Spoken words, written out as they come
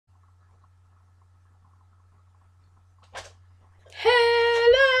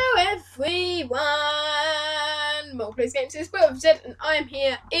channel plays games. It's Bro of Z, and I am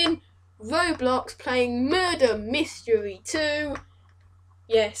here in Roblox playing Murder Mystery 2.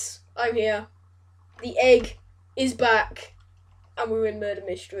 Yes, I'm here. The egg is back, and we're in Murder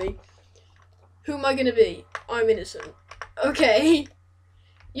Mystery. Who am I gonna be? I'm innocent. Okay.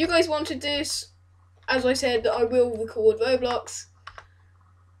 You guys wanted this. As I said, I will record Roblox.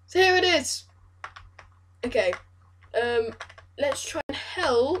 So here it is. Okay. Let's try and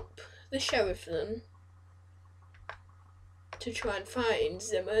help the sheriff then. To try and find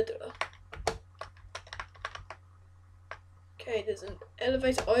the murderer. Okay, there's an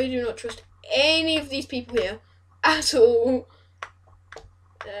elevator. I do not trust any of these people here at all.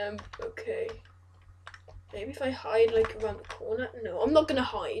 Okay. Maybe if I hide like around the corner. No, I'm not gonna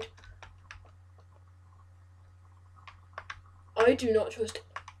hide. I do not trust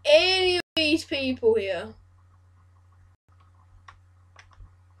any of these people here.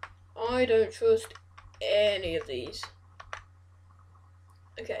 I don't trust any of these.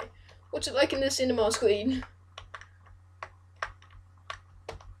 Okay, what's it like in the cinema screen?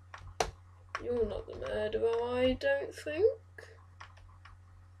 You're not the murderer, I don't think.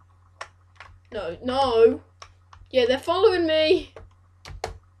 No. Yeah, they're following me.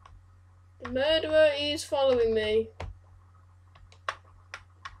 The murderer is following me.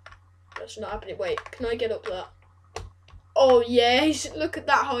 That's not happening. Wait, can I get up that? Oh, yes. Look at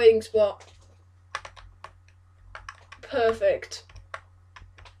that hiding spot. Perfect.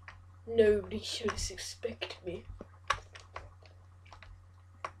 Nobody should suspect me.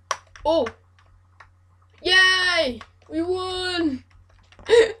 Oh! Yay! We won!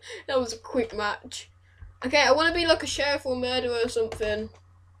 That was a quick match. Okay, I want to be like a sheriff or murderer or something.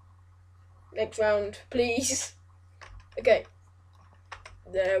 Next round, please. Okay.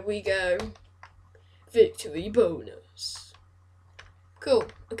 There we go. Victory bonus. Cool.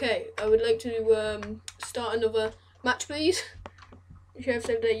 Okay, I would like to start another match, please. The sheriff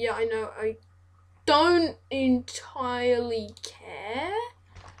said that, yeah, I know. I don't entirely care,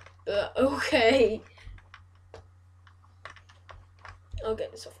 but okay. I'll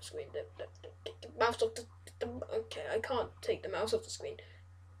get this off the screen. Take the mouse off the... Okay, I can't take the mouse off the screen.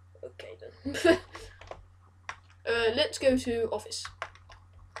 Okay, then. Let's go to office.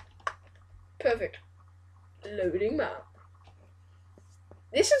 Perfect. Loading map.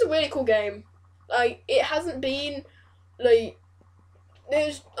 This is a really cool game. Like, it hasn't been, like...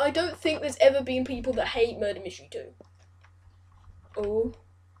 I don't think there's ever been people that hate Murder Mystery 2.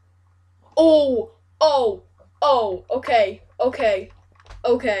 Oh, okay.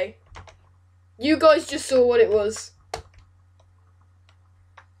 You guys just saw what it was.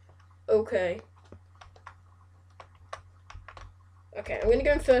 Okay, I'm gonna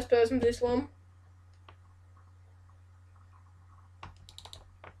go in first person for this one.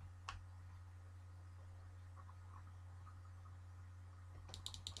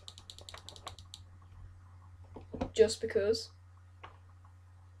 Just because.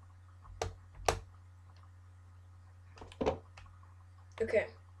 Okay.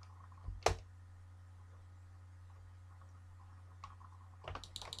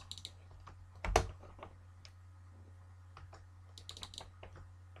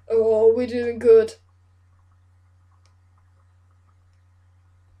 Oh, we're doing good.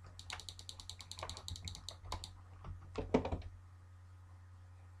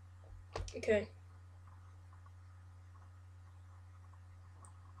 Okay.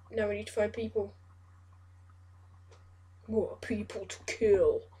 Now we need to find people. More people to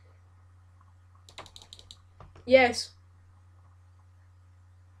kill. Yes.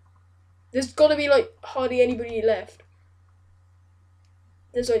 There's gotta be like hardly anybody left.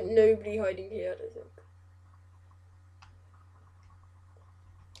 There's like nobody hiding here, I don't think.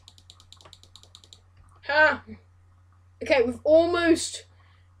 Ha! Okay, we've almost...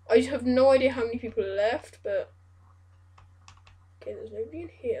 I have no idea how many people are left, but... Okay, there's nobody in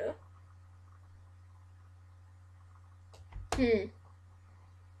here.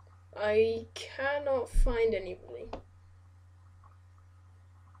 I cannot find anybody.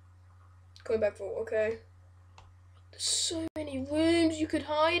 Going back for... Okay. There's so many rooms you could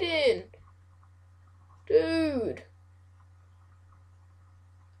hide in. Dude.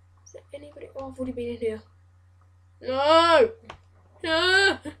 Is there anybody? Oh, I've already been in here. No!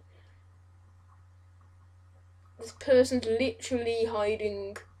 No! This person's literally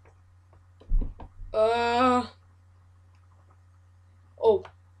hiding. Oh.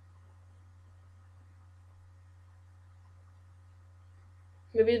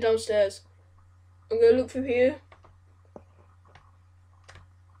 Maybe they're downstairs. I'm gonna look through here.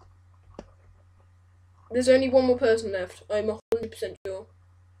 There's only one more person left. I'm 100% sure.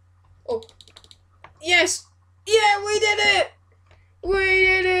 Oh. Yes! Yeah, we did it! We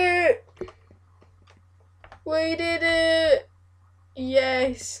did it! We did it!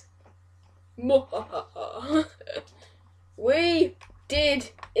 Yes. We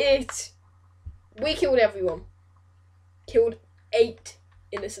did it. We killed everyone. Killed 8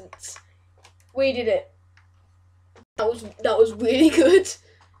 innocents. We did it. That was really good.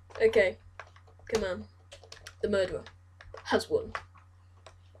 Okay, come on. The murderer has won.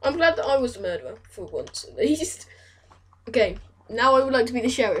 I'm glad that I was the murderer for once at least. Okay, now I would like to be the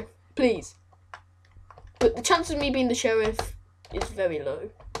sheriff, please. But the chance of me being the sheriff is very low,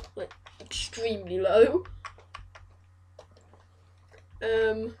 like extremely low.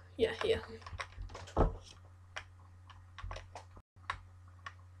 Yeah, here.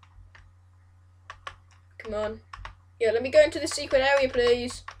 Come on. Yeah, let me go into the secret area,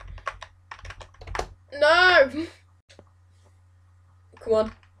 please. No! Come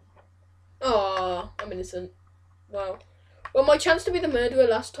on. Ah, I'm innocent. Wow. Well, my chance to be the murderer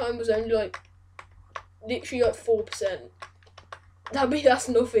last time was only like, literally like 4%. That's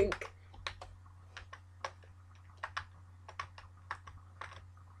nothing.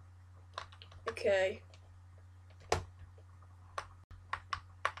 Okay.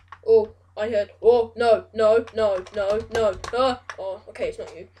 Oh, I heard. Oh, no. Oh, okay, it's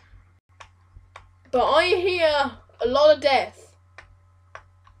not you. But I hear a lot of death.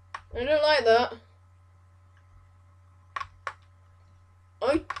 I don't like that.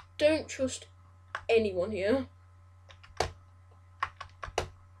 I don't trust anyone here.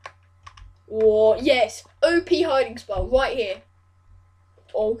 Oh, yes. OP hiding spot right here.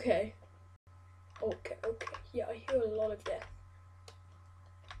 Okay. Yeah, I hear a lot of death.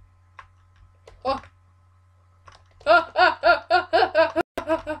 Oh.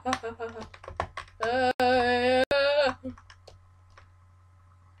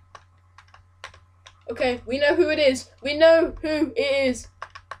 Okay, we know who it is. We know who it is.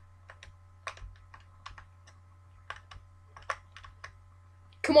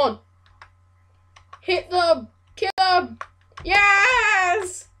 Come on. Hit them. Kill them.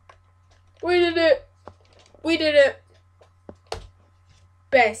 Yes! We did it. We did it.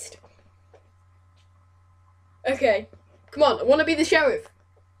 Best. Okay. Come on, I want to be the sheriff.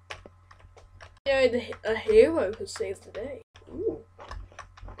 Yeah, a hero has saved the day. Ooh.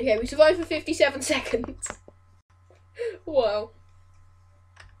 Okay, we survived for 57 seconds. Wow.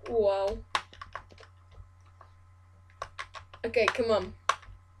 Wow. Okay, come on.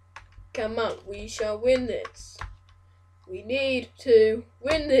 Come on, we shall win this. We need to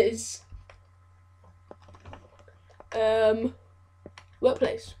win this.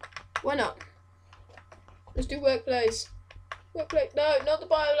 Workplace. Why not? Let's do workplace. Workplace. No, not the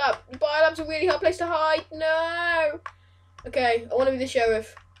biolab. The biolab's a really hard place to hide. No. Okay, I want to be the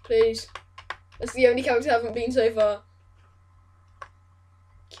sheriff, please. That's the only character I haven't been so far.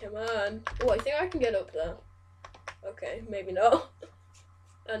 Come on. Oh, I think I can get up there. Okay, maybe not.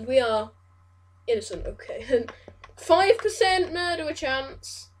 And we are innocent. Okay. 5% murderer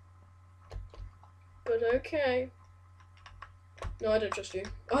chance. But okay. No, I don't trust you.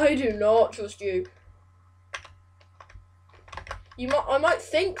 I do not trust you. I might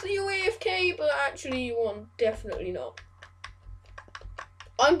think that you're AFK, but actually you are definitely not.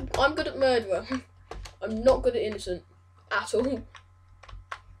 I'm good at murderer. I'm not good at innocent at all.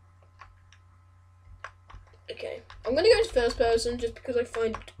 Okay, I'm gonna go into first person just because I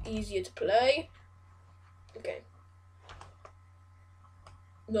find it easier to play. Okay.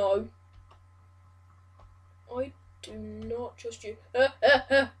 No. I do not trust you.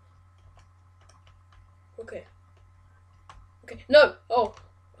 Okay. Okay. No. Oh.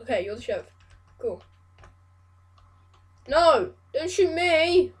 Okay, you're the sheriff. Cool. No! Don't shoot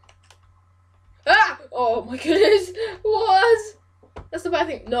me! Ah! Oh my goodness! What? That's the bad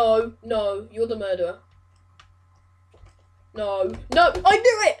thing. No. No. You're the murderer. No. No! I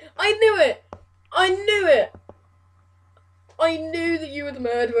knew it! I knew it! I knew it! I knew that you were the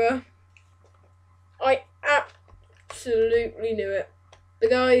murderer. I absolutely knew it. But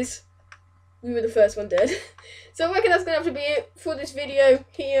guys, we were the first one dead. So I reckon that's going to have to be it for this video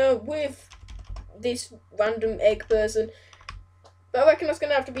here with this random egg person. But I reckon that's going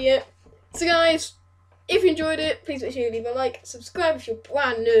to have to be it. So guys, if you enjoyed it, please make sure you leave a like, subscribe if you're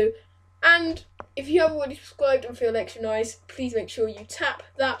brand new, and if you have already subscribed and feel extra nice, please make sure you tap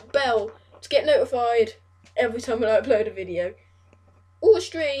that bell to get notified every time I upload a video or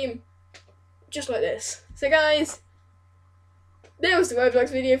stream, just like this. So guys, there was the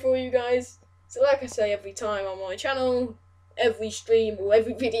Roblox video for you guys. So like I say every time on my channel, every stream or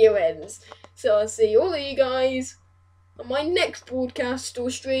every video ends. So I'll see all of you guys on my next broadcast or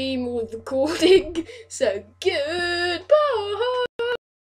stream or recording. So goodbye.